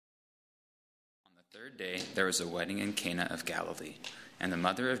Third day there was a wedding in Cana of Galilee, and the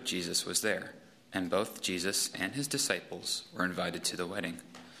mother of Jesus was there, and both Jesus and his disciples were invited to the wedding.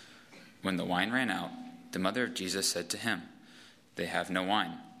 When the wine ran out, the mother of Jesus said to him, "They have no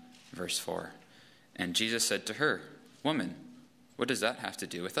wine." Verse 4. And Jesus said to her, "Woman, what does that have to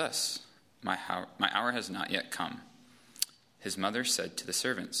do with us? My hour has not yet come." His mother said to the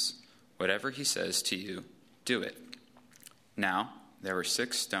servants, "Whatever he says to you, do it." Now there were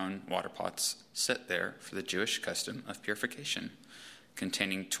 6 stone water pots set there for the Jewish custom of purification,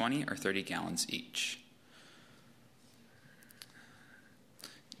 containing 20 or 30 gallons each.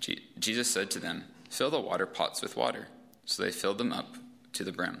 Jesus said to them, "Fill the water pots with water." So they filled them up to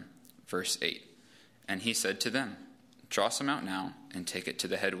the brim. Verse 8. And he said to them, "Draw some out now and take it to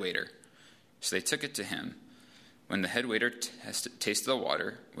the head waiter." So they took it to him. When the head waiter tasted the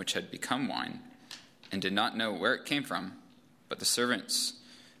water, which had become wine, and did not know where it came from, but the servants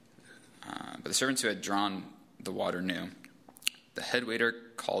who had drawn the water knew, the head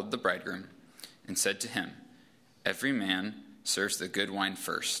waiter called the bridegroom and said to him, "Every man serves the good wine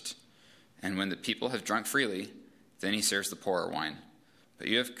first, and when the people have drunk freely, then he serves the poorer wine. But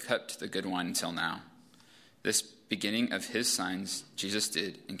you have kept the good wine until now." This beginning of his signs Jesus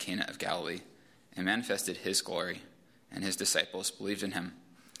did in Cana of Galilee, and manifested his glory, and his disciples believed in him.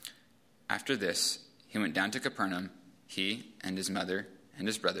 After this, he went down to Capernaum, he and his mother and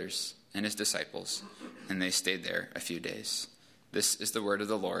his brothers and his disciples, and they stayed there a few days. This is the word of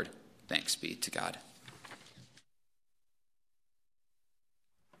the Lord. Thanks be to God.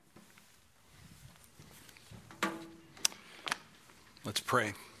 Let's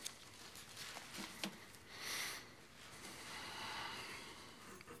pray.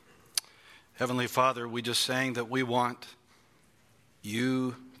 Heavenly Father, we just sang that we want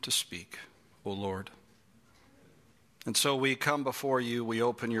you to speak, O Lord. And so we come before you, we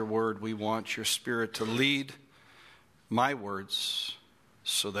open your word, we want your Spirit to lead my words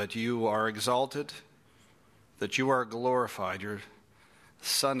so that you are exalted, that you are glorified, your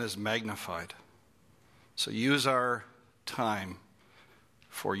Son is magnified. So use our time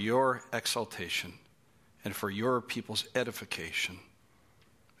for your exaltation and for your people's edification.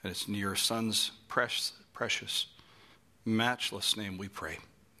 And it's in your Son's precious, matchless name we pray.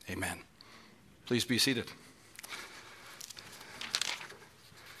 Amen. Please be seated.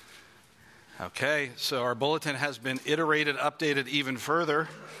 Okay, so our bulletin has been iterated, updated even further.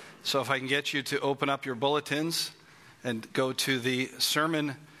 So if I can get you to open up your bulletins and go to the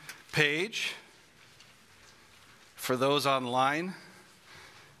sermon page. For those online,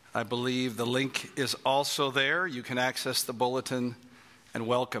 I believe the link is also there. You can access the bulletin, and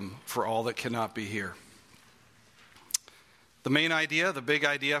welcome for all that cannot be here. The main idea, the big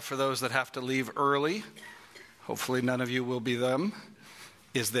idea for those that have to leave early, hopefully none of you will be them,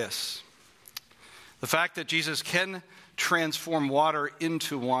 is this. The fact that Jesus can transform water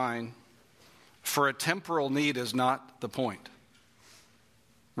into wine for a temporal need is not the point.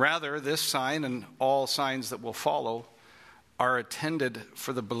 Rather, this sign and all signs that will follow are intended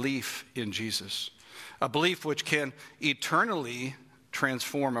for the belief in Jesus, a belief which can eternally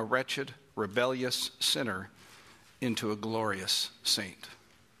transform a wretched, rebellious sinner into a glorious saint.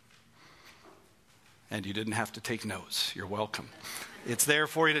 And you didn't have to take notes. You're welcome. It's there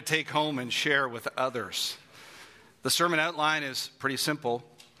for you to take home and share with others. The sermon outline is pretty simple.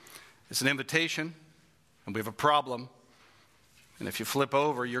 It's an invitation, and we have a problem. And if you flip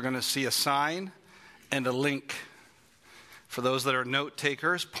over, you're going to see a sign and a link. For those that are note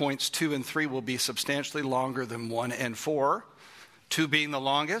takers, points 2 and 3 will be substantially longer than 1 and 4, 2 being the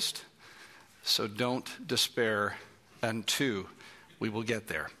longest. So don't despair, and 2, we will get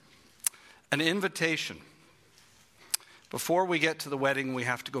there. An invitation. Before we get to the wedding, we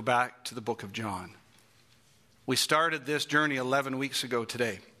have to go back to the book of John. We started this journey 11 weeks ago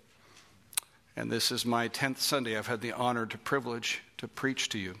today. And this is my 10th Sunday. I've had the honor to privilege to preach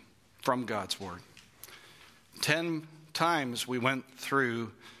to you from God's Word. 10 times we went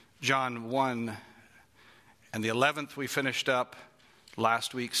through John 1, and the 11th we finished up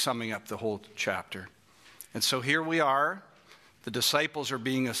last week, summing up the whole chapter. And so here we are. The disciples are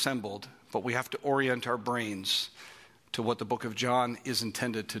being assembled, but we have to orient our brains to what the book of John is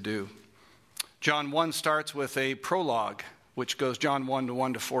intended to do. John 1 starts with a prologue, which goes John 1 to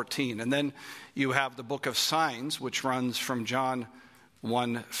 1 to 14. And then you have the book of signs, which runs from John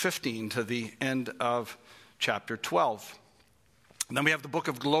 1:15 to the end of chapter 12. And then we have the book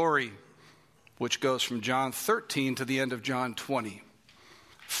of glory, which goes from John 13 to the end of John 20,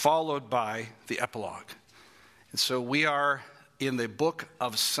 followed by the epilogue. And so we are in the book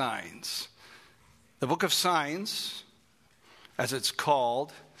of signs. The book of signs, as it's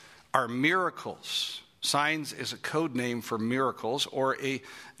called, are miracles. Signs is a code name for miracles, or a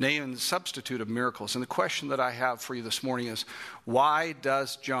name and substitute of miracles. And the question that I have for you this morning is, why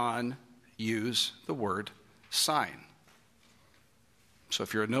does John use the word sign? So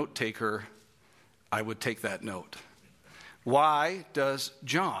if you're a note taker, I would take that note. Why does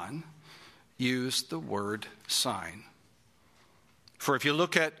John use the word sign? For if you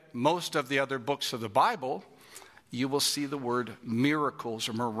look at most of the other books of the Bible, you will see the word miracles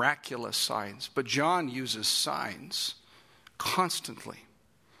or miraculous signs. But John uses signs constantly.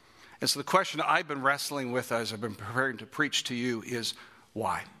 And so the question I've been wrestling with as I've been preparing to preach to you is,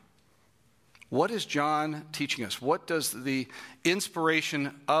 why? What is John teaching us? What does the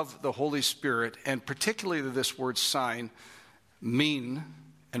inspiration of the Holy Spirit, and particularly this word sign, mean?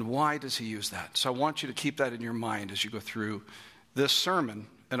 And why does he use that? So I want you to keep that in your mind as you go through this sermon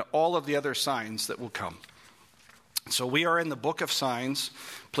and all of the other signs that will come. So we are in the book of signs.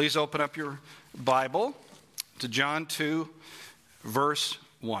 Please open up your Bible to John 2, verse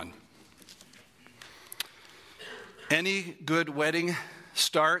 1. Any good wedding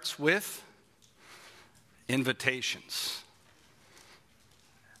starts with invitations.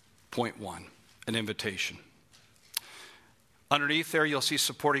 Point 1, an invitation. Underneath there, you'll see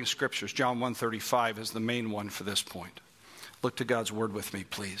supporting scriptures. John 1:35 is the main one for this point. Look to God's word with me,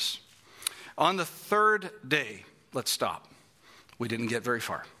 please. On the third day, let's stop. We didn't get very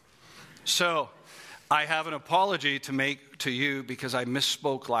far. So I have an apology to make to you because I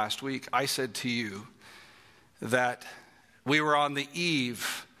misspoke last week. I said to you that we were on the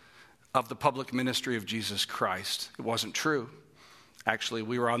eve of the public ministry of Jesus Christ. It wasn't true. Actually,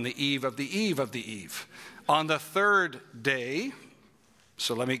 we were on the eve of the eve of the eve. On the third day,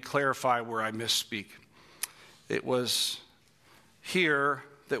 so let me clarify where I misspeak. It was here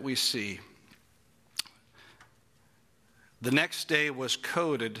that we see the next day was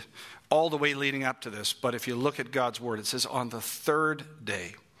coded all the way leading up to this. But if you look at God's word, it says on the third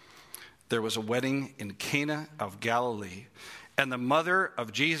day, there was a wedding in Cana of Galilee, and the mother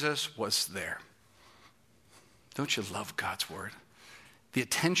of Jesus was there. Don't you love God's word? The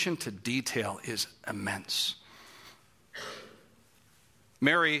attention to detail is immense.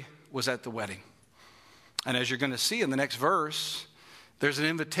 Mary was at the wedding. And as you're going to see in the next verse, there's an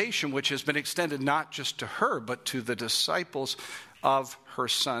invitation which has been extended not just to her, but to the disciples of her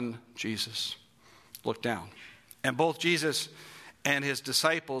son, Jesus. Look down. And both Jesus and his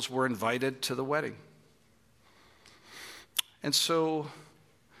disciples were invited to the wedding. And so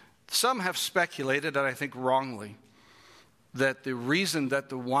some have speculated, and I think wrongly, that the reason that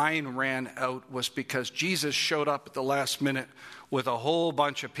the wine ran out was because Jesus showed up at the last minute with a whole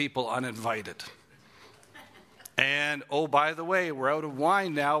bunch of people uninvited. And, oh, by the way, we're out of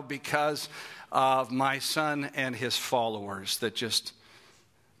wine now because of my son and his followers.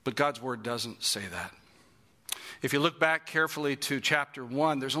 But God's word doesn't say that. If you look back carefully to chapter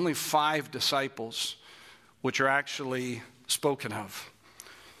 1, there's only 5 disciples which are actually spoken of.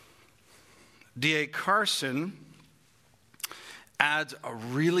 D.A. Carson adds a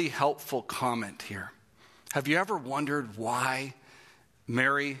really helpful comment here. Have you ever wondered why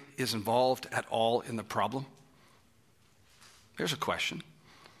Mary is involved at all in the problem? Here's a question.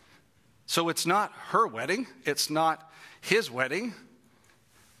 So it's not her wedding. It's not his wedding.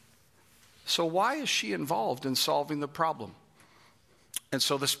 So why is she involved in solving the problem? And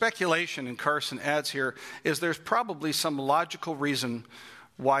so the speculation, and Carson adds here, is there's probably some logical reason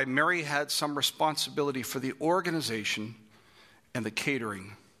why Mary had some responsibility for the organization and the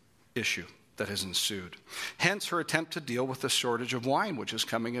catering issue that has ensued. Hence her attempt to deal with the shortage of wine, which is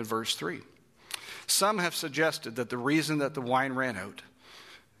coming in verse 3. Some have suggested that the reason that the wine ran out,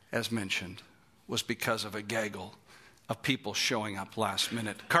 as mentioned, was because of a gaggle of people showing up last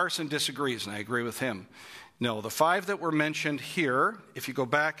minute. Carson disagrees, and I agree with him. No, the 5 that were mentioned here, if you go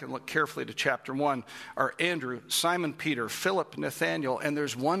back and look carefully to chapter 1, are Andrew, Simon Peter, Philip, Nathanael, and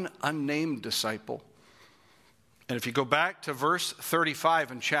there's one unnamed disciple. And if you go back to verse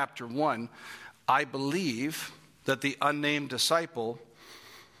 35 in chapter 1, I believe that the unnamed disciple,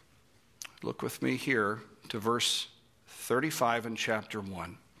 look with me here to verse 35 in chapter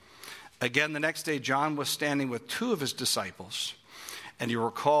 1. Again, the next day, John was standing with 2 of his disciples. And you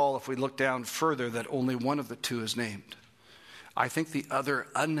recall, if we look down further, that only one of the 2 is named. I think the other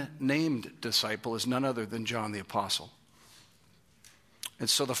unnamed disciple is none other than John the Apostle. And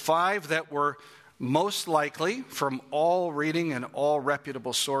so the 5 that were most likely, from all reading and all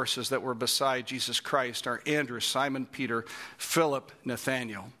reputable sources that were beside Jesus Christ, are Andrew, Simon Peter, Philip,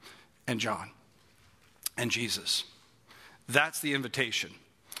 Nathanael, and John, and Jesus. That's the invitation.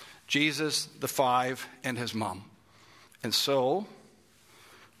 Jesus, the 5, and his mom. And so,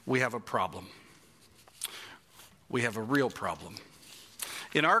 we have a problem. We have a real problem.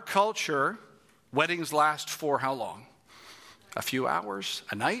 In our culture, weddings last for how long? A few hours,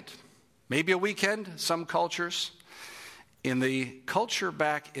 a night, maybe a weekend, some cultures. In the culture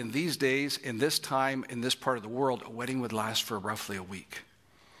back in these days, in this time, in this part of the world, a wedding would last for roughly a week.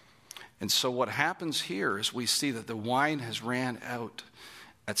 And so what happens here is we see that the wine has ran out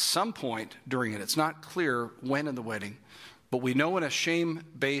at some point during it. It's not clear when in the wedding, but we know in a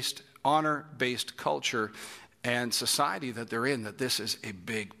shame-based, honor-based culture and society that they're in that this is a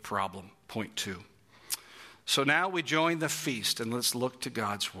big problem. Point 2. So now we join the feast, and let's look to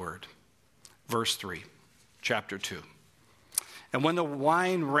God's word. Verse 3, chapter 2. And when the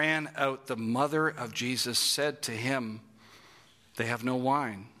wine ran out, the mother of Jesus said to him, "They have no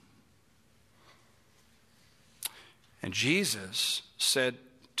wine." And Jesus said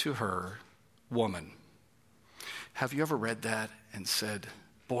to her, "Woman." Have you ever read that and said,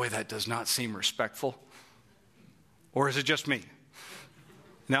 "Boy, that does not seem respectful"? Or is it just me?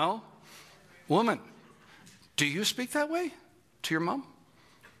 No? Woman, do you speak that way to your mom?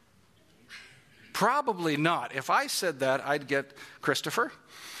 Probably not. If I said that, I'd get Christopher.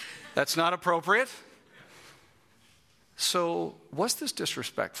 That's not appropriate. So, was this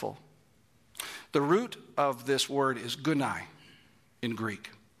disrespectful? The root of this word is gunai in Greek.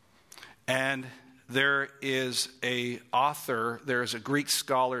 And there is a Greek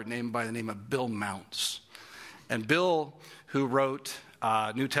scholar named by the name of Bill Mounce. And Bill, who wrote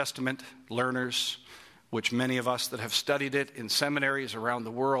New Testament learners, which many of us that have studied it in seminaries around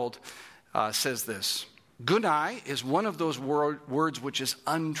the world, says this: gunai is one of those words which is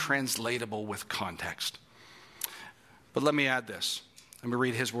untranslatable with context. But let me add this. Let me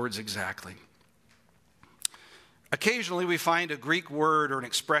read his words exactly. Occasionally we find a Greek word or an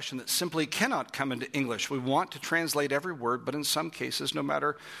expression that simply cannot come into English. We want to translate every word, but in some cases, no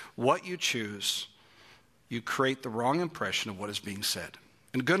matter what you choose, you create the wrong impression of what is being said.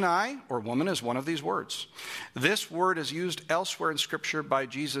 And gunai, or woman, is one of these words. This word is used elsewhere in Scripture by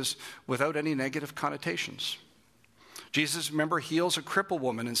Jesus without any negative connotations. Jesus, remember, heals a crippled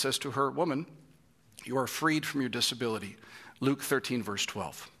woman and says to her, "Woman, you are freed from your disability." Luke 13, verse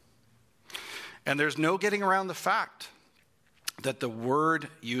 12. And there's no getting around the fact that the word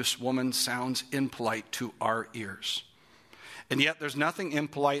use woman sounds impolite to our ears. And yet there's nothing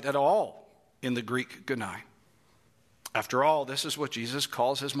impolite at all in the Greek gunai. After all, this is what Jesus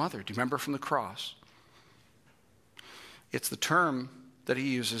calls his mother. Do you remember from the cross? It's the term that he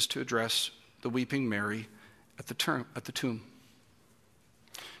uses to address the weeping Mary at the tomb.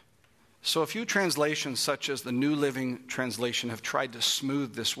 So a few translations, such as the New Living Translation, have tried to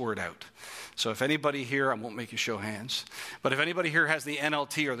smooth this word out. So if anybody here, I won't make you show hands, but if anybody here has the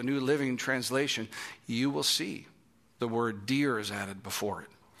NLT or the New Living Translation, you will see the word dear is added before it.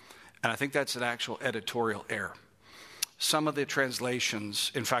 And I think that's an actual editorial error. Some of the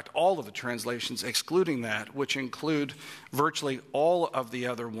translations, in fact, all of the translations excluding that, which include virtually all of the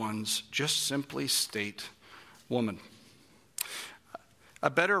other ones, just simply state woman.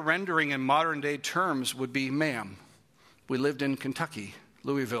 A better rendering in modern day terms would be ma'am. We lived in Kentucky,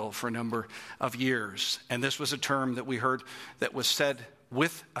 Louisville, for a number of years, and this was a term that we heard that was said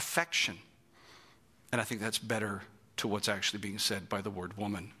with affection. And I think that's better to what's actually being said by the word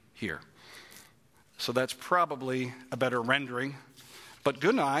woman here. So that's probably a better rendering. But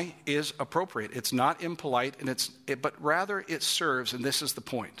gunai is appropriate. It's not impolite, but rather it serves, and this is the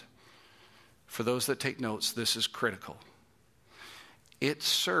point. For those that take notes, this is critical. It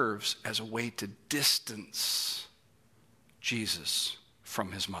serves as a way to distance Jesus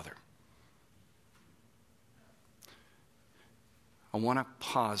from his mother. I want to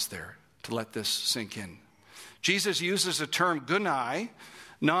pause there to let this sink in. Jesus uses the term gunai,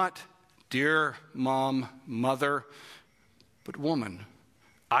 not dear mom, mother, but woman,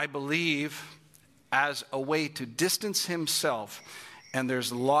 I believe, as a way to distance himself. And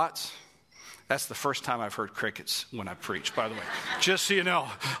there's lots. That's the first time I've heard crickets when I preach, by the way. Just so you know.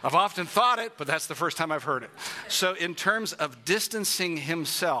 I've often thought it, but that's the first time I've heard it. So in terms of distancing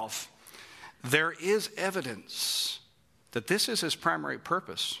himself, there is evidence that this is his primary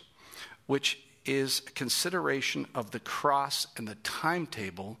purpose, which is consideration of the cross and the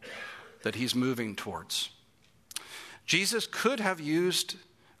timetable that he's moving towards. Jesus could have used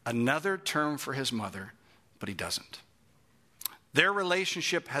another term for his mother, but he doesn't. Their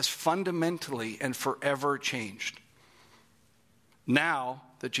relationship has fundamentally and forever changed now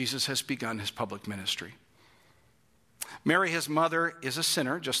that Jesus has begun his public ministry. Mary, his mother, is a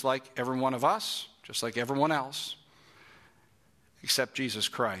sinner, just like every one of us, just like everyone else, except Jesus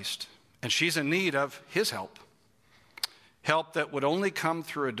Christ. And she's in need of his help. help that would only come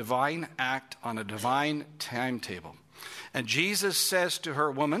through a divine act on a divine timetable. And Jesus says to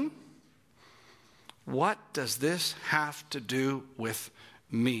her, woman, what does this have to do with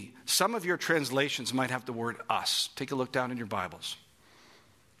me? Some of your translations might have the word us. Take a look down in your Bibles.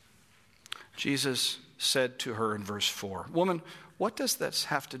 Jesus said to her in verse 4, woman, what does this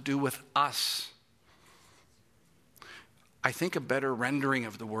have to do with us? I think a better rendering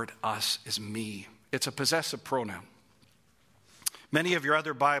of the word us is me. It's a possessive pronoun. Many of your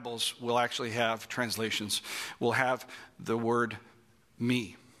other Bibles will actually have translations, will have the word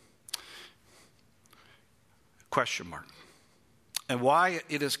me. Question mark. And why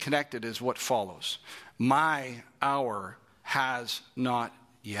it is connected is what follows. My hour has not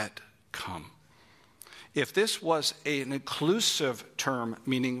yet come. If this was an inclusive term,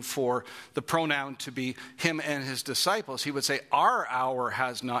 meaning for the pronoun to be him and his disciples, he would say, our hour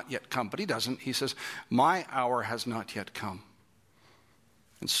has not yet come. But he doesn't. He says, my hour has not yet come.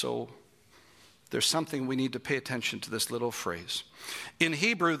 And so there's something we need to pay attention to this little phrase. In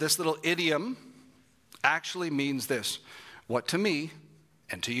Hebrew, this little idiom actually means this: what to me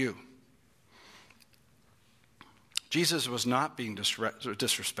and to you. Jesus was not being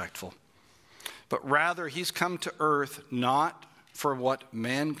disrespectful, but rather he's come to earth not for what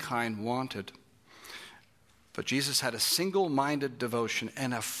mankind wanted, but Jesus had a single-minded devotion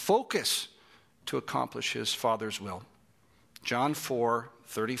and a focus to accomplish his Father's will. John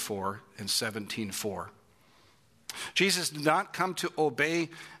 4:34 and 17:4. Jesus did not come to obey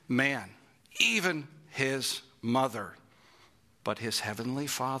man, even his mother, but his heavenly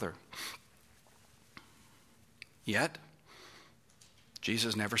Father. Yet,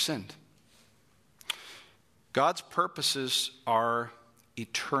 Jesus never sinned. God's purposes are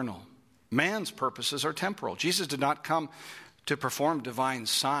eternal. Man's purposes are temporal. Jesus did not come to perform divine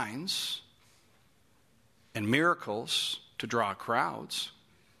signs and miracles to draw crowds.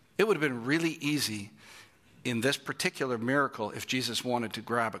 It would have been really easy in this particular miracle if Jesus wanted to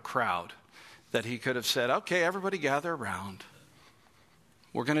grab a crowd, that he could have said, okay, everybody gather around.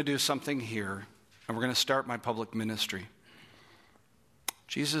 We're going to do something here, and we're going to start my public ministry.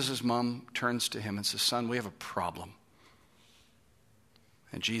 Jesus' mom turns to him and says, son, we have a problem.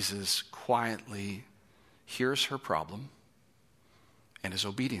 And Jesus quietly hears her problem and is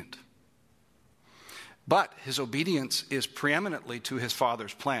obedient. But his obedience is preeminently to his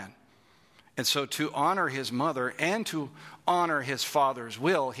Father's plan. And so to honor his mother and to honor his Father's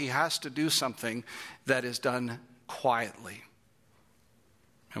will, he has to do something that is done quietly.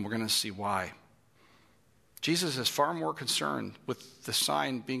 And we're going to see why. Jesus is far more concerned with the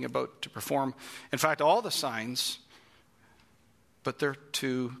sign being about to perform. In fact, all the signs, but they're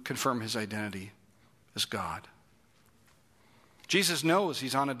to confirm his identity as God. Jesus knows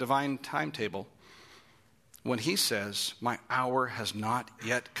he's on a divine timetable when he says, my hour has not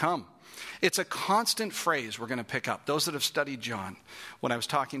yet come. It's a constant phrase we're going to pick up. Those that have studied John, when I was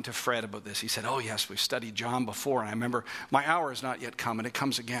talking to Fred about this, he said, oh yes, we've studied John before. And I remember, my hour has not yet come. And it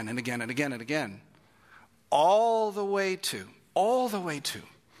comes again and again and again and again. All the way to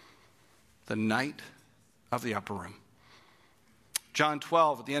the night of the upper room. John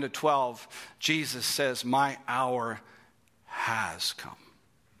 12, at the end of 12, Jesus says, my hour has come.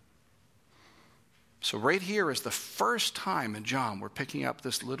 So right here is the first time in John we're picking up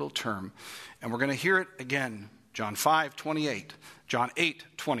this little term, and we're going to hear it again. John 5:28, John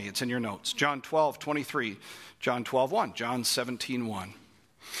 8:20, it's in your notes. John 12:23, John 12:1, John 17:1.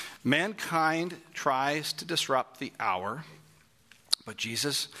 Mankind tries to disrupt the hour, but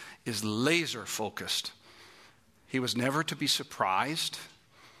Jesus is laser focused. He was never to be surprised.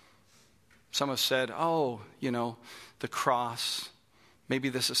 Some have said, the cross, maybe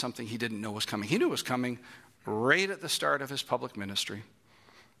this is something he didn't know was coming. He knew it was coming right at the start of his public ministry.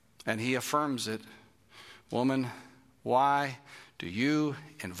 And he affirms it. Woman, why do you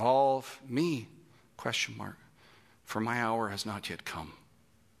involve me? ? For my hour has not yet come.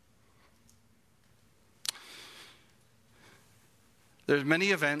 There's many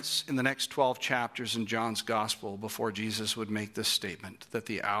events in the next 12 chapters in John's gospel before Jesus would make this statement, that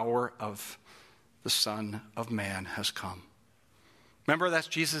the hour of the Son of Man has come. Remember, that's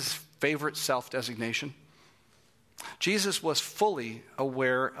Jesus' favorite self-designation. Jesus was fully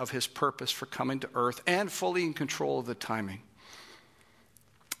aware of his purpose for coming to earth and fully in control of the timing.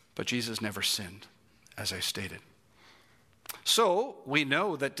 But Jesus never sinned, as I stated. So we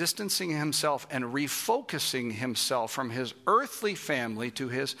know that distancing himself and refocusing himself from his earthly family to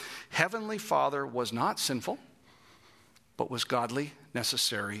his heavenly Father was not sinful, but was godly,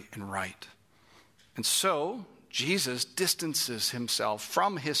 necessary, and right. And so Jesus distances himself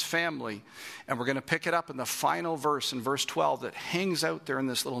from his family. And we're going to pick it up in the final verse, in verse 12, that hangs out there in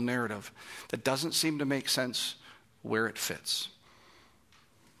this little narrative that doesn't seem to make sense where it fits.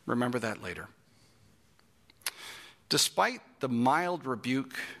 Remember that later. Despite the mild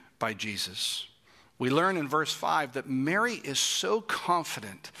rebuke by Jesus, we learn in verse 5 that Mary is so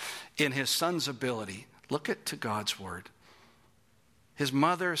confident in his son's ability. Look to God's word. His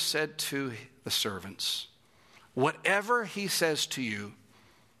mother said to the servants, "Whatever he says to you,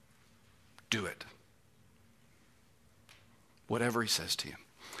 do it." Whatever he says to you.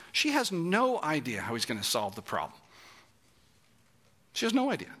 She has no idea how he's going to solve the problem. She has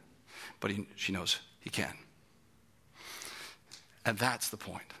no idea. But she knows he can. And that's the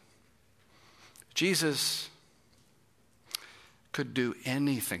point. Jesus could do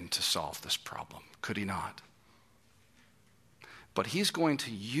anything to solve this problem, could he not? But he's going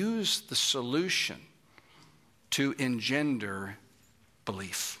to use the solution to engender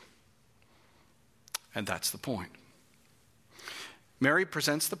belief. And that's the point. Mary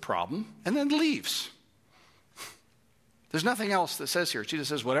presents the problem and then leaves. There's nothing else that says here. She just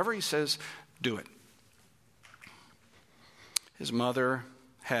says, whatever he says, do it. His mother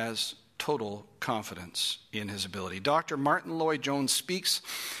has total confidence in his ability. Dr. Martin Lloyd-Jones speaks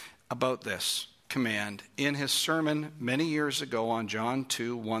about this command in his sermon many years ago on John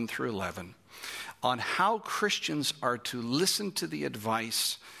 2, 1 through 11, on how Christians are to listen to the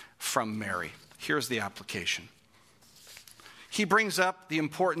advice from Mary. Here's the application. He brings up the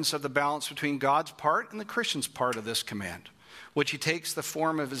importance of the balance between God's part and the Christian's part of this command, which he takes the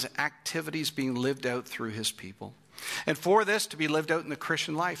form of his activities being lived out through his people. And for this to be lived out in the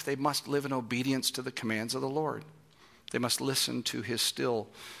Christian life, they must live in obedience to the commands of the Lord. They must listen to his still,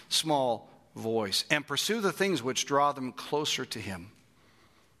 small voice and pursue the things which draw them closer to him.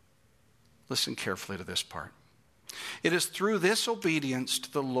 Listen carefully to this part. It is through this obedience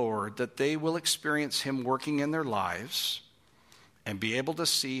to the Lord that they will experience him working in their lives and be able to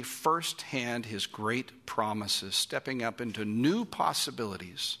see firsthand his great promises, stepping up into new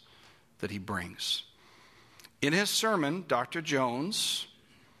possibilities that he brings. In his sermon, Dr. Jones,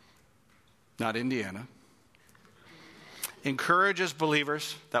 not Indiana, encourages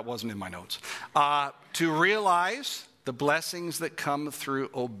believers, that wasn't in my notes, to realize the blessings that come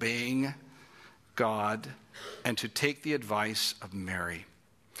through obeying God and to take the advice of Mary.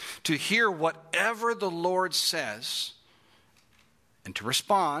 To hear whatever the Lord says and to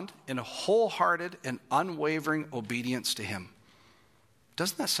respond in a wholehearted and unwavering obedience to him.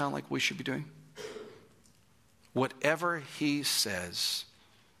 Doesn't that sound like we should be doing? Whatever he says,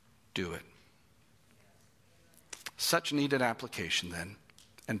 do it. Such needed application then,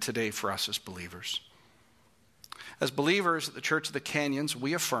 and today for us as believers. As believers at the Church of the Canyons,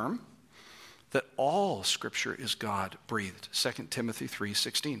 we affirm that all Scripture is God-breathed, 2 Timothy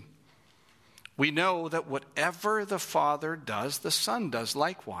 3:16. We know that whatever the Father does, the Son does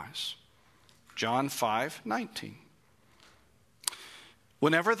likewise, John 5:19.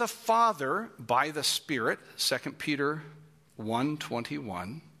 Whenever the Father, by the Spirit, 2 Peter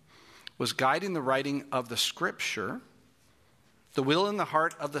 1:21, was guiding the writing of the Scripture, the will in the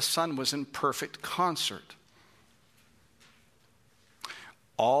heart of the Son was in perfect concert.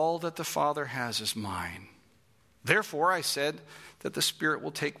 All that the Father has is mine. Therefore, I said that the Spirit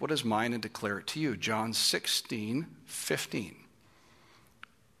will take what is mine and declare it to you. John 16:15.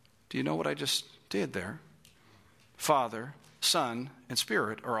 Do you know what I just did there? Father, Son, and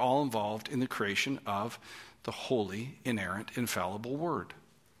Spirit are all involved in the creation of the holy, inerrant, infallible Word.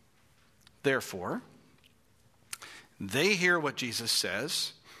 Therefore, they hear what Jesus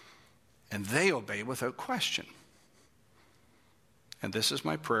says, and they obey without question. And this is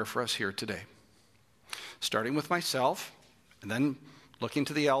my prayer for us here today. Starting with myself, and then looking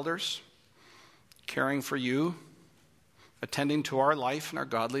to the elders, caring for you, attending to our life and our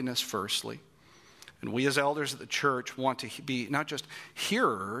godliness firstly. And we as elders at the church want to be not just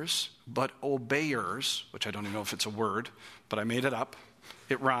hearers, but obeyers, which I don't even know if it's a word, but I made it up.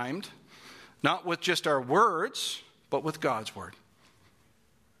 It rhymed. Not with just our words, but with God's word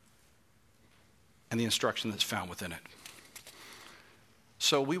and the instruction that's found within it.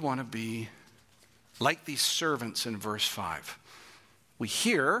 So we want to be like these servants in verse 5. We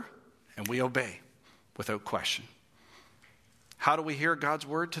hear and we obey without question. How do we hear God's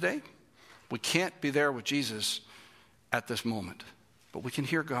word today? We can't be there with Jesus at this moment, but we can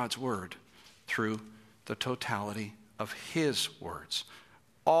hear God's word through the totality of his words.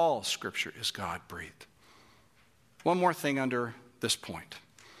 All Scripture is God-breathed. One more thing under this point.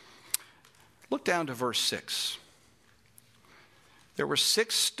 Look down to verse 6. There were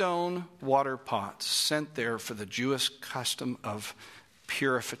 6 stone water pots sent there for the Jewish custom of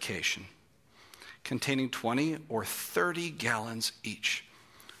purification, containing 20 or 30 gallons each.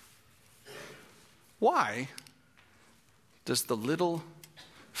 Why does the little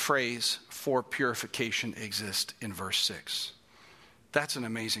phrase for purification exist in verse 6? That's an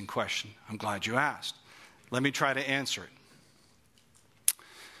amazing question. I'm glad you asked. Let me try to answer it.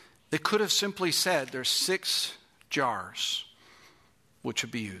 They could have simply said there's 6 jars which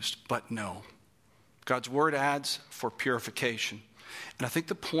would be used, but no. God's word adds for purification. And I think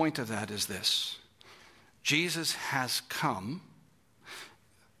the point of that is this. Jesus has come,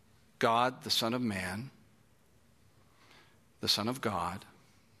 God, the Son of Man, the Son of God,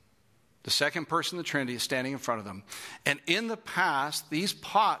 the second person of the Trinity is standing in front of them. And in the past, these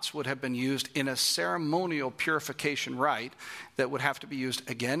pots would have been used in a ceremonial purification rite that would have to be used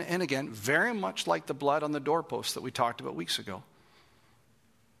again and again, very much like the blood on the doorpost that we talked about weeks ago.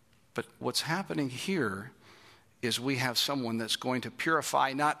 But what's happening here is we have someone that's going to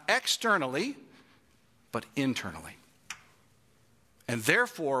purify not externally, but internally. And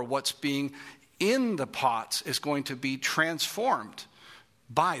therefore, what's being in the pots is going to be transformed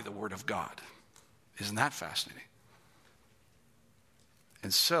by the Word of God. Isn't that fascinating?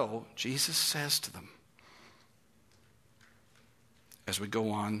 And so, Jesus says to them, as we go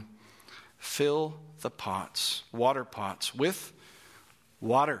on, fill the pots, water pots, with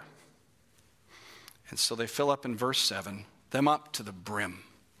water. And so they fill up in verse 7, them up to the brim.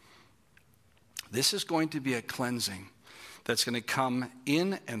 This is going to be a cleansing that's going to come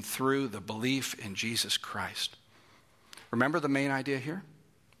in and through the belief in Jesus Christ. Remember the main idea here?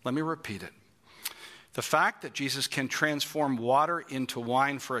 Let me repeat it. The fact that Jesus can transform water into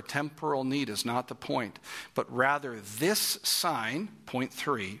wine for a temporal need is not the point, but rather this sign, point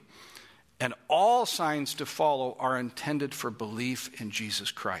 3, and all signs to follow are intended for belief in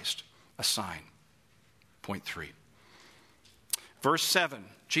Jesus Christ. A sign, point 3. Verse 7,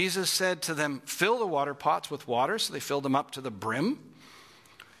 Jesus said to them, fill the water pots with water, so they filled them up to the brim.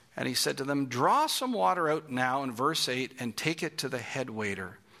 And he said to them, draw some water out now, in verse 8, and take it to the head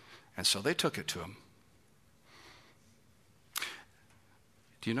waiter. And so they took it to him.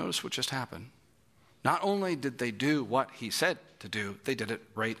 Do you notice what just happened? Not only did they do what he said to do, they did it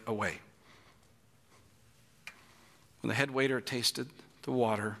right away. When the head waiter tasted the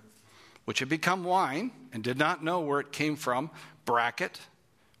water, which had become wine, and did not know where it came from, bracket,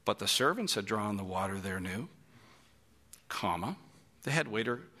 but the servants had drawn the water there knew, comma, the head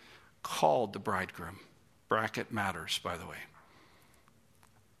waiter called the bridegroom. Bracket matters, by the way.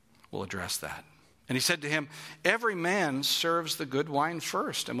 We'll address that. And he said to him, every man serves the good wine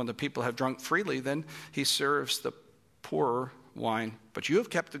first, and when the people have drunk freely, then he serves the poorer wine. But you have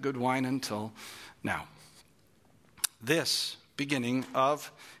kept the good wine until now. This beginning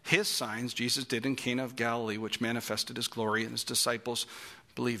of his signs Jesus did in Cana of Galilee, which manifested his glory, and his disciples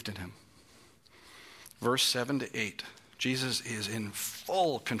believed in him. Verse 7 to 8. Jesus is in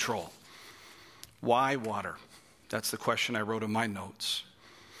full control. Why water? That's the question I wrote in my notes.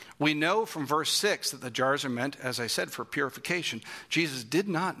 We know from verse 6 that the jars are meant, as I said, for purification. Jesus did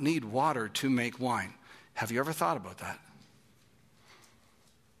not need water to make wine. Have you ever thought about that?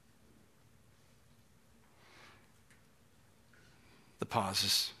 The pause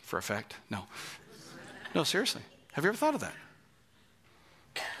is for effect. No, seriously. Have you ever thought of that?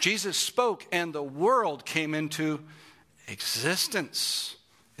 Jesus spoke and the world came into existence.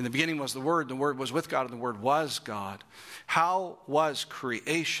 In the beginning was the Word, and the Word was with God, and the Word was God. How was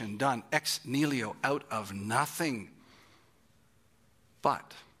creation done? Ex nihilo, out of nothing.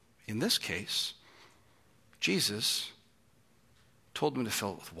 But in this case, Jesus told them to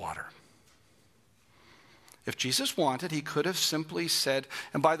fill it with water. If Jesus wanted, he could have simply said,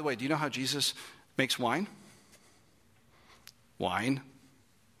 and by the way, do you know how Jesus makes wine? Wine.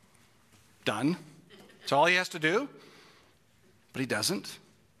 Done. That's all he has to do. But he doesn't.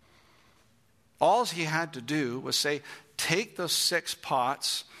 All he had to do was say, take those 6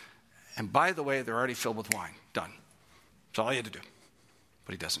 pots, and by the way, they're already filled with wine. Done. That's all he had to do.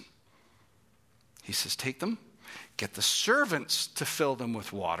 But he doesn't. He says, take them, get the servants to fill them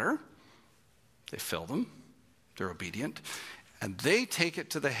with water. They fill them. They're obedient. And they take it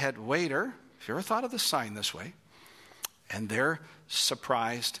to the head waiter. Have you ever thought of the sign this way? And they're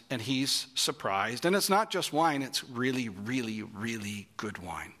surprised, and he's surprised. And it's not just wine, it's really, really, really good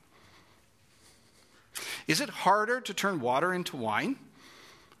wine. Is it harder to turn water into wine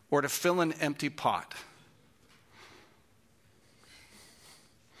or to fill an empty pot?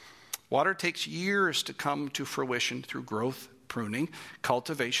 Water takes years to come to fruition through growth, pruning,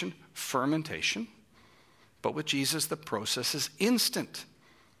 cultivation, fermentation. But with Jesus, the process is instant,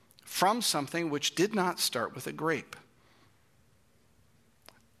 from something which did not start with a grape.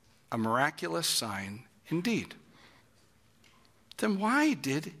 A miraculous sign indeed. Then why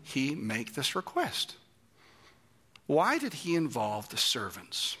did he make this request? Why did he involve the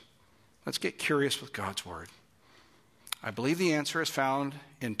servants? Let's get curious with God's word. I believe the answer is found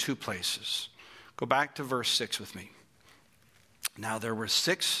in two places. Go back to verse 6 with me. Now there were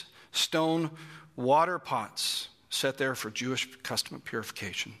 6 stone water pots set there for Jewish custom of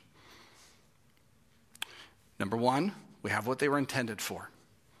purification. Number 1, we have what they were intended for,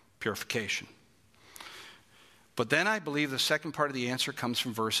 purification. But then I believe the second part of the answer comes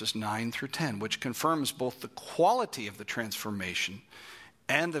from verses 9 through 10, which confirms both the quality of the transformation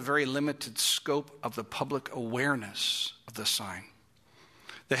and the very limited scope of the public awareness of the sign.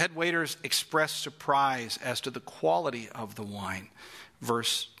 The head waiters expressed surprise as to the quality of the wine.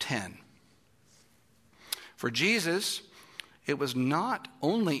 Verse 10. For Jesus, it was not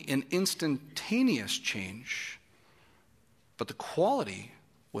only an instantaneous change, but the quality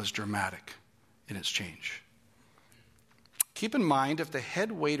was dramatic in its change. Keep in mind, if the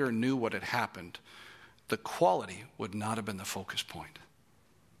head waiter knew what had happened, the quality would not have been the focus point.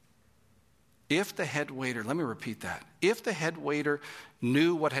 If the head waiter, let me repeat that. If the head waiter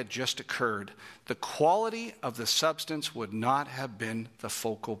knew what had just occurred, the quality of the substance would not have been the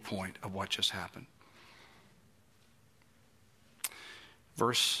focal point of what just happened.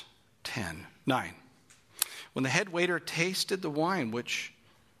 Verse 9. When the head waiter tasted the water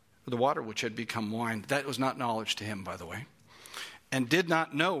which had become wine, that was not knowledge to him, by the way, and did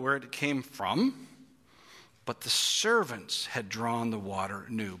not know where it came from, but the servants had drawn the water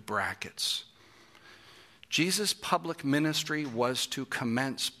new, brackets. Jesus' public ministry was to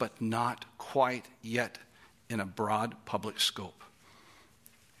commence, but not quite yet in a broad public scope.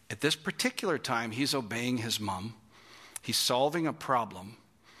 At this particular time, he's obeying his mom. He's solving a problem,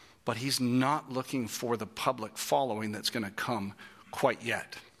 but he's not looking for the public following that's going to come quite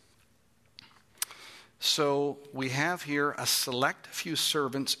yet. So we have here a select few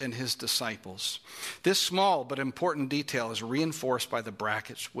servants and his disciples. This small but important detail is reinforced by the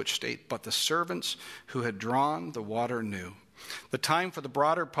brackets which state, but the servants who had drawn the water knew. The time for the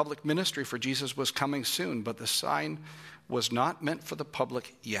broader public ministry for Jesus was coming soon, but the sign was not meant for the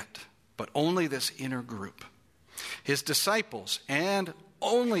public yet, but only this inner group. His disciples and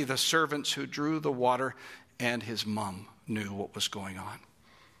only the servants who drew the water and his mom knew what was going on.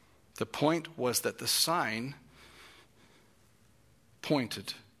 The point was that the sign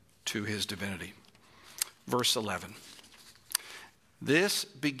pointed to his divinity. Verse 11. This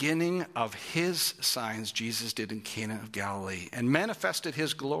beginning of his signs Jesus did in Cana of Galilee and manifested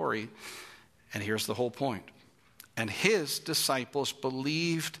his glory. And here's the whole point. And his disciples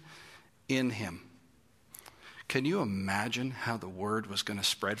believed in him. Can you imagine how the word was going to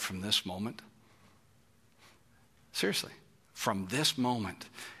spread from this moment? Seriously, from this moment.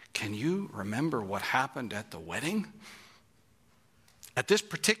 Can you remember what happened at the wedding? At this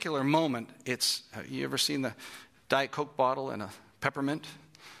particular moment, you ever seen the Diet Coke bottle and a peppermint?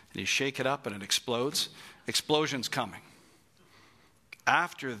 And you shake it up and it explodes. Explosion's coming.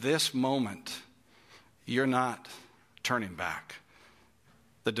 After this moment, you're not turning back.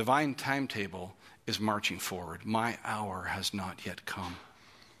 The divine timetable is marching forward. My hour has not yet come.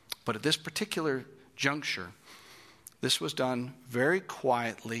 But at this particular juncture, this was done very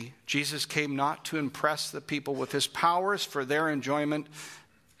quietly. Jesus came not to impress the people with his powers for their enjoyment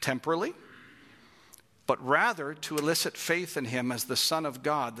temporally, but rather to elicit faith in him as the Son of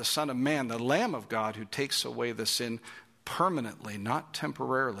God, the Son of Man, the Lamb of God who takes away the sin permanently, not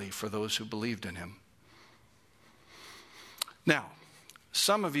temporarily, for those who believed in him. Now,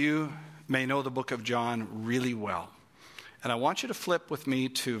 some of you may know the book of John really well, and I want you to flip with me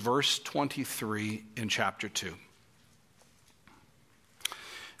to verse 23 in chapter 2.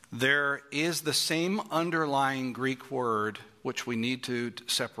 There is the same underlying Greek word which we need to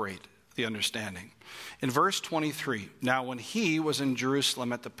separate the understanding. In verse 23, now when he was in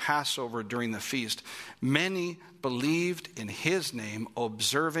Jerusalem at the Passover during the feast, many believed in his name,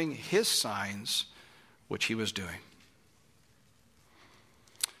 observing his signs which he was doing.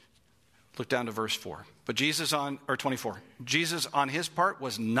 Look down to verse 4. But 24. Jesus on his part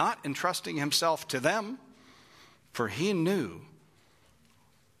was not entrusting himself to them, for he knew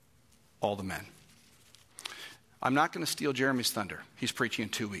all the men. I'm not going to steal Jeremy's thunder. He's preaching in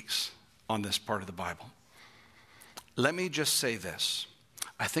 2 weeks on this part of the Bible. Let me just say this.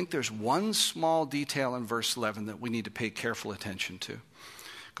 I think there's one small detail in verse 11 that we need to pay careful attention to.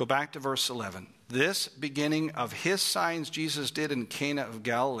 Go back to verse 11. This beginning of his signs Jesus did in Cana of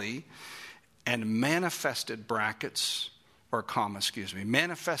Galilee and manifested,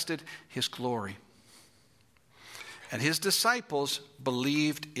 manifested his glory. And his disciples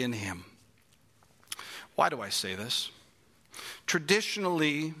believed in him. Why do I say this?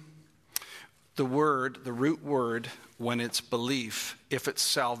 Traditionally, the root word, when it's belief, if it's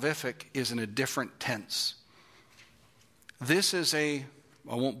salvific, is in a different tense. This is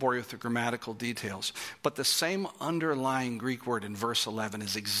I won't bore you with the grammatical details, but the same underlying Greek word in verse 11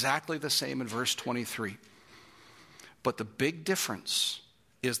 is exactly the same in verse 23. But the big difference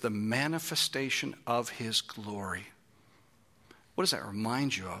is the manifestation of his glory. What does that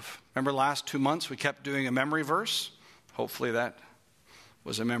remind you of? Remember last 2 months we kept doing a memory verse? Hopefully that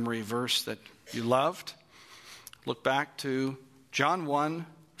was a memory verse that you loved. Look back to John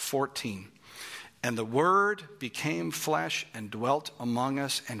 1:14. And the Word became flesh and dwelt among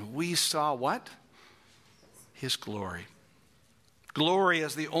us, and we saw what? His glory. Glory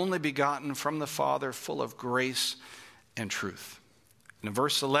as the only begotten from the Father, full of grace and truth. And in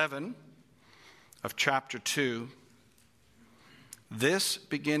verse 11 of chapter 2, this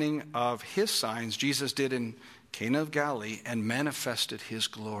beginning of his signs Jesus did in Cana of Galilee and manifested his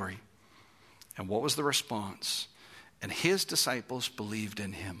glory. And what was the response? And his disciples believed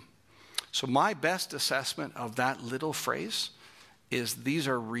in him. So my best assessment of that little phrase is these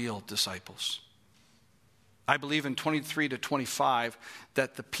are real disciples. I believe in 23 to 25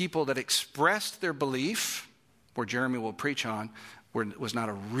 that the people that expressed their belief, where Jeremy will preach on, was not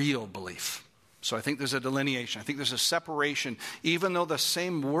a real belief. So I think there's a delineation. I think there's a separation. Even though the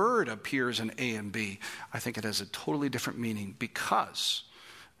same word appears in A and B, I think it has a totally different meaning because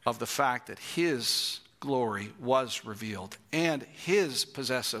of the fact that his glory was revealed and his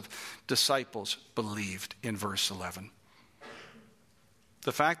possessive disciples believed in verse 11.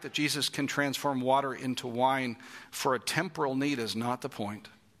 The fact that Jesus can transform water into wine for a temporal need is not the point.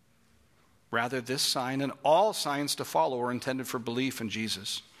 Rather, this sign and all signs to follow are intended for belief in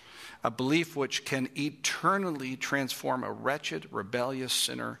Jesus. A belief which can eternally transform a wretched, rebellious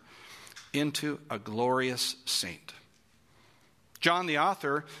sinner into a glorious saint. John, the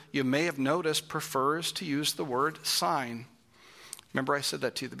author, you may have noticed, prefers to use the word sign. Remember I said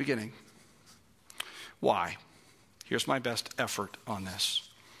that to you at the beginning. Why? Here's my best effort on this.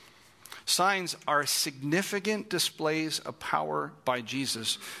 Signs are significant displays of power by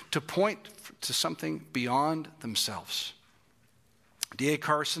Jesus to point to something beyond themselves. D.A.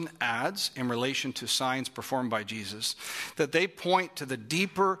 Carson adds, in relation to signs performed by Jesus, that they point to the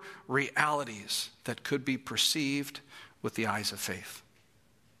deeper realities that could be perceived with the eyes of faith.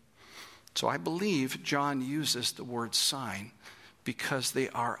 So I believe John uses the word sign because they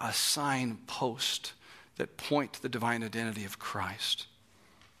are a signpost that point to the divine identity of Christ.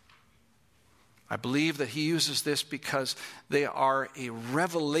 I believe that he uses this because they are a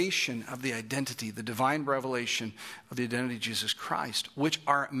revelation of the identity, the divine revelation of the identity of Jesus Christ, which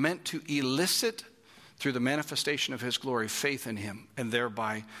are meant to elicit through the manifestation of his glory, faith in him, and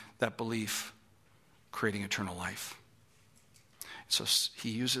thereby that belief creating eternal life. So he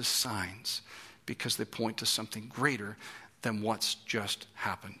uses signs because they point to something greater than what's just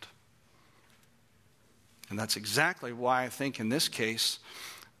happened. And that's exactly why I think in this case,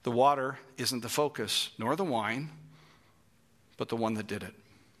 the water isn't the focus, nor the wine, but the one that did it.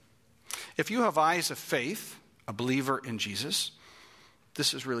 If you have eyes of faith, a believer in Jesus,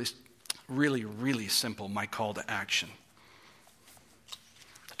 this is really, really, really simple, my call to action.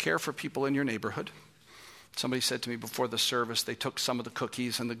 Care for people in your neighborhood. Somebody said to me before the service, they took some of the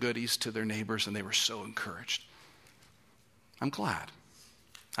cookies and the goodies to their neighbors and they were so encouraged. I'm glad.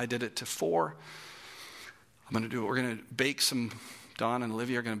 I did it to 4. We're going to bake some. Don and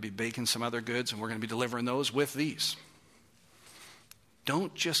Olivia are going to be baking some other goods, and we're going to be delivering those with these.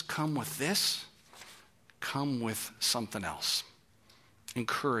 Don't just come with this. Come with something else.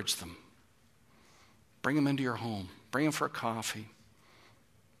 Encourage them. Bring them into your home. Bring them for a coffee.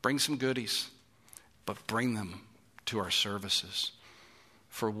 Bring some goodies, but bring them to our services.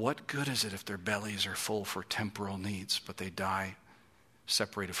 For what good is it if their bellies are full for temporal needs, but they die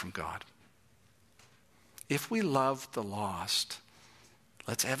separated from God? If we love the lost,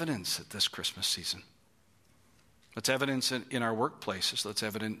 let's evidence it this Christmas season. Let's evidence it in our workplaces. Let's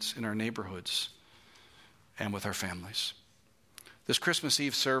evidence in our neighborhoods and with our families. This Christmas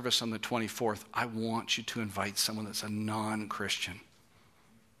Eve service on the 24th, I want you to invite someone that's a non-Christian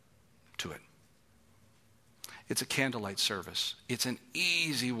to it. It's a candlelight service. It's an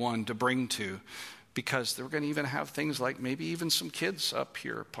easy one to bring to because they're going to even have things like maybe even some kids up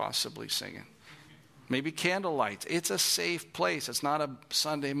here possibly singing. Maybe candlelights. It's a safe place. It's not a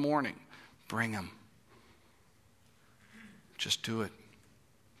Sunday morning. Bring them. Just do it.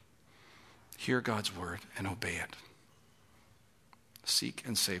 Hear God's word and obey it. Seek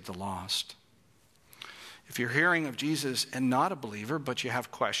and save the lost. If you're hearing of Jesus and not a believer, but you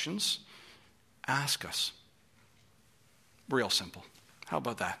have questions, ask us. Real simple. How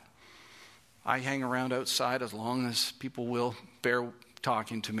about that? I hang around outside as long as people will bear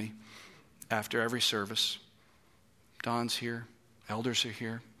talking to me after every service. Don's here. Elders are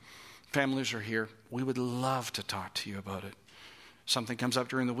here. Families are here. We would love to talk to you about it. Something comes up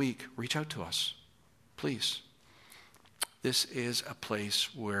during the week, reach out to us. Please. This is a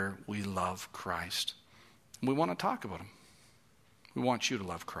place where we love Christ. We want to talk about him. We want you to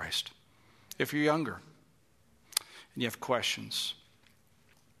love Christ. If you're younger and you have questions,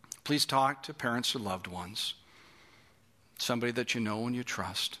 please talk to parents or loved ones, somebody that you know and you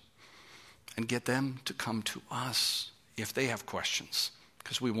trust, and get them to come to us if they have questions,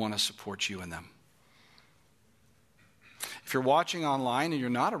 because we want to support you in them. If you're watching online and you're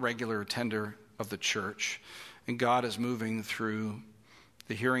not a regular attender of the church, and God is moving through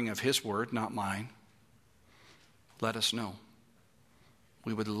the hearing of his word, not mine, let us know.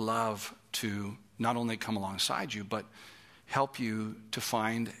 We would love to not only come alongside you, but help you to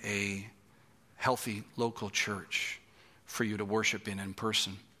find a healthy local church for you to worship in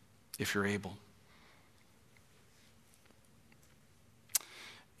person, if you're able.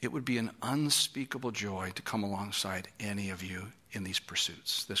 It would be an unspeakable joy to come alongside any of you in these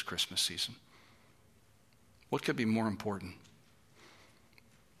pursuits this Christmas season. What could be more important?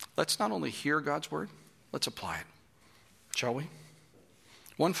 Let's not only hear God's word, let's apply it. Shall we?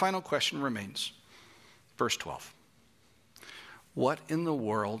 One final question remains. Verse 12. What in the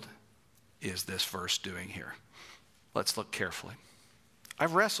world is this verse doing here? Let's look carefully.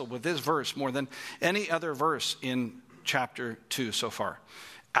 I've wrestled with this verse more than any other verse in chapter 2 so far.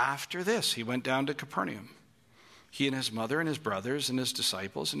 After this, he went down to Capernaum, he and his mother and his brothers and his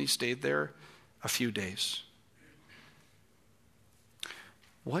disciples, and he stayed there a few days.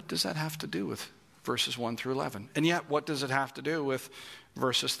 What does that have to do with verses 1 through 11? And yet, what does it have to do with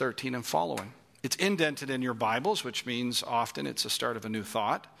verses 13 and following? It's indented in your Bibles, which means often it's the start of a new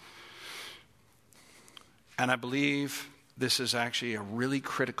thought. And I believe this is actually a really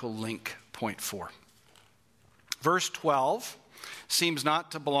critical link, point 4. Verse 12 seems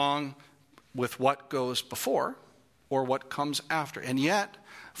not to belong with what goes before or what comes after, and yet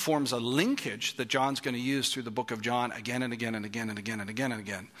forms a linkage that John's going to use through the book of John again and again and again and again and again and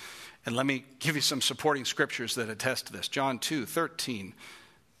again. And let me give you some supporting scriptures that attest to this. John 2:13,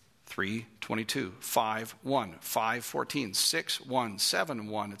 3:22, 5:1, 5:14, 6:1,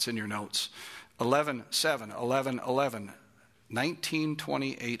 7:1. It's in your notes. 11:7, 11:11,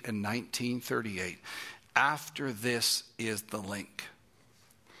 19:28, and 19:38. After this is the link.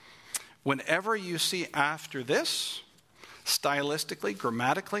 Whenever you see after this, stylistically,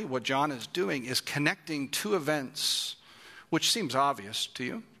 grammatically, what John is doing is connecting two events, which seems obvious to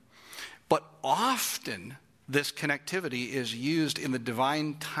you. But often this connectivity is used in the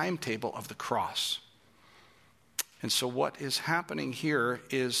divine timetable of the cross. And so what is happening here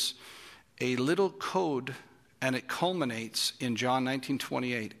is a little code, and it culminates in John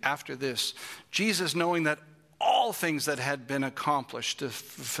 19:28. After this, Jesus, knowing that all things that had been accomplished to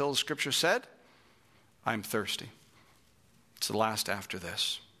fulfill Scripture, said, I'm thirsty. It's the last after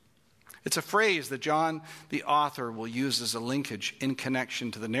this. It's a phrase that John, the author, will use as a linkage in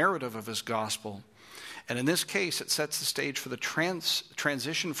connection to the narrative of his gospel. And in this case, it sets the stage for the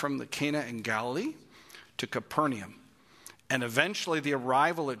transition from the Cana in Galilee to Capernaum, and eventually the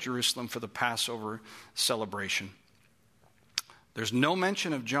arrival at Jerusalem for the Passover celebration. There's no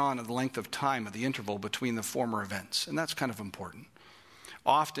mention of John of the length of time of the interval between the former events, and that's kind of important.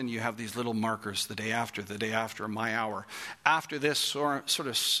 Often you have these little markers, the day after, my hour. After this sort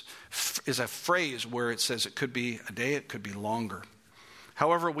of is a phrase where it says it could be a day, it could be longer.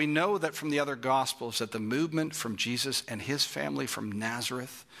 However, we know that from the other Gospels that the movement from Jesus and his family from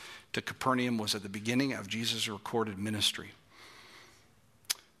Nazareth to Capernaum was at the beginning of Jesus' recorded ministry.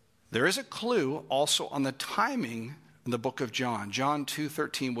 There is a clue also on the timing in the book of John, John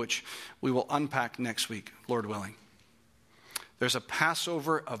 2:13, which we will unpack next week, Lord willing. There's a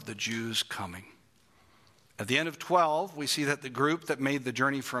Passover of the Jews coming. At the end of 12, we see that the group that made the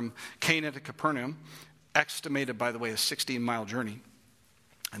journey from Cana to Capernaum, estimated, by the way, a 16-mile journey,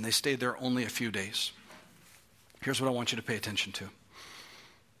 and they stayed there only a few days. Here's what I want you to pay attention to.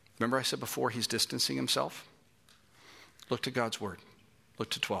 Remember I said before he's distancing himself? Look to God's word.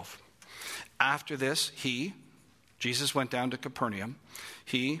 Look to 12. After this, Jesus went down to Capernaum.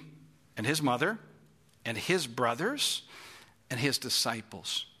 He and his mother and his brothers and his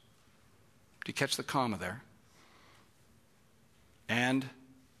disciples. Do you catch the comma there? And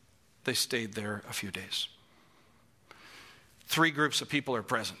They stayed there a few days. 3 groups of people are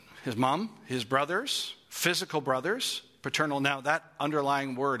present. His mom, his brothers, physical brothers, paternal. Now, that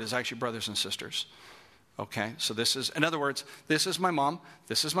underlying word is actually brothers and sisters. Okay, so this is, in other words, this is my mom,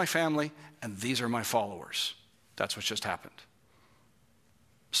 this is my family, and these are my followers. That's what just happened.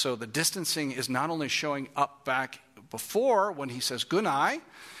 So the distancing is not only showing up back before when he says gunai,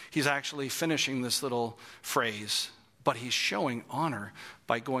 he's actually finishing this little phrase, but he's showing honor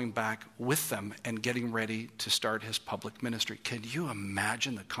by going back with them and getting ready to start his public ministry. Can you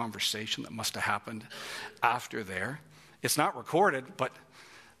imagine the conversation that must have happened after there? It's not recorded, but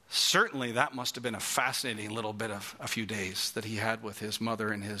certainly that must have been a fascinating little bit of a few days that he had with his mother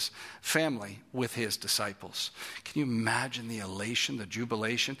and his family, with his disciples. Can you imagine the elation, the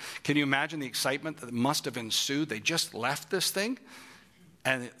jubilation? Can you imagine the excitement that must have ensued? They just left this thing,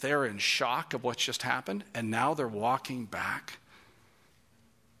 and they're in shock of what's just happened, and now they're walking back.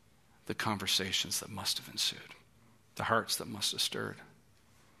 The conversations that must have ensued, the hearts that must have stirred,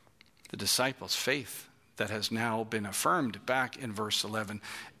 the disciples' faith that has now been affirmed back in verse 11,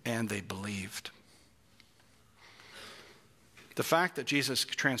 and they believed. The fact that Jesus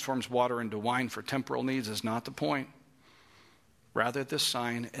transforms water into wine for temporal needs is not the point. Rather, this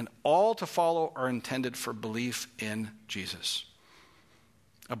sign and all to follow are intended for belief in Jesus.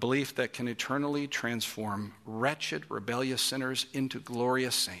 A belief that can eternally transform wretched, rebellious sinners into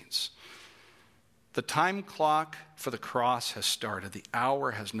glorious saints. The time clock for the cross has started. The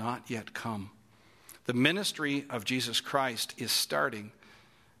hour has not yet come. The ministry of Jesus Christ is starting.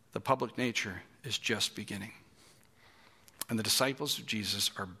 The public nature is just beginning. And the disciples of Jesus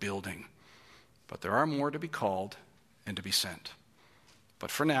are building. But there are more to be called and to be sent.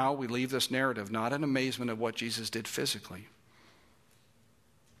 But for now, we leave this narrative not in amazement of what Jesus did physically,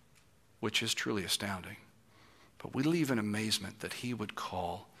 which is truly astounding. But we leave in amazement that he would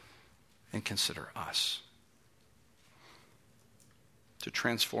call and consider us to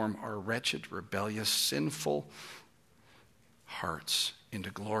transform our wretched, rebellious, sinful hearts into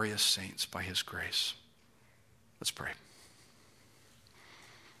glorious saints by his grace. Let's pray.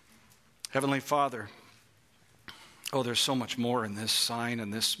 Heavenly Father, oh, there's so much more in this sign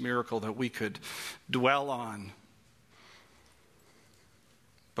and this miracle that we could dwell on.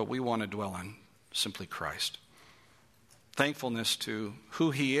 But we want to dwell on simply Christ. Thankfulness to who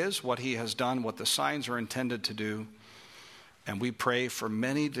he is, what he has done, what the signs are intended to do. And we pray for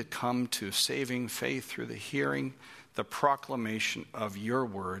many to come to saving faith through the hearing, the proclamation of your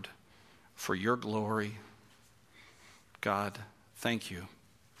word for your glory. God, thank you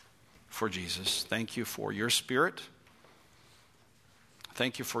for Jesus. Thank you for your Spirit.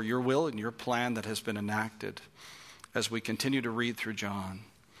 Thank you for your will and your plan that has been enacted. As we continue to read through John,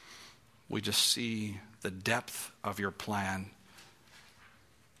 we just see the depth of your plan.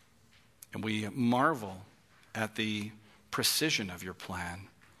 And we marvel at the precision of your plan.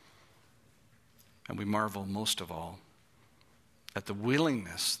 And we marvel most of all at the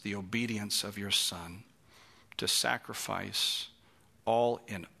willingness, the obedience of your Son to sacrifice all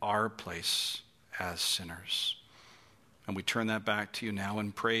in our place as sinners. And we turn that back to you now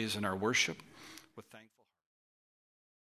in praise in our worship with thankful.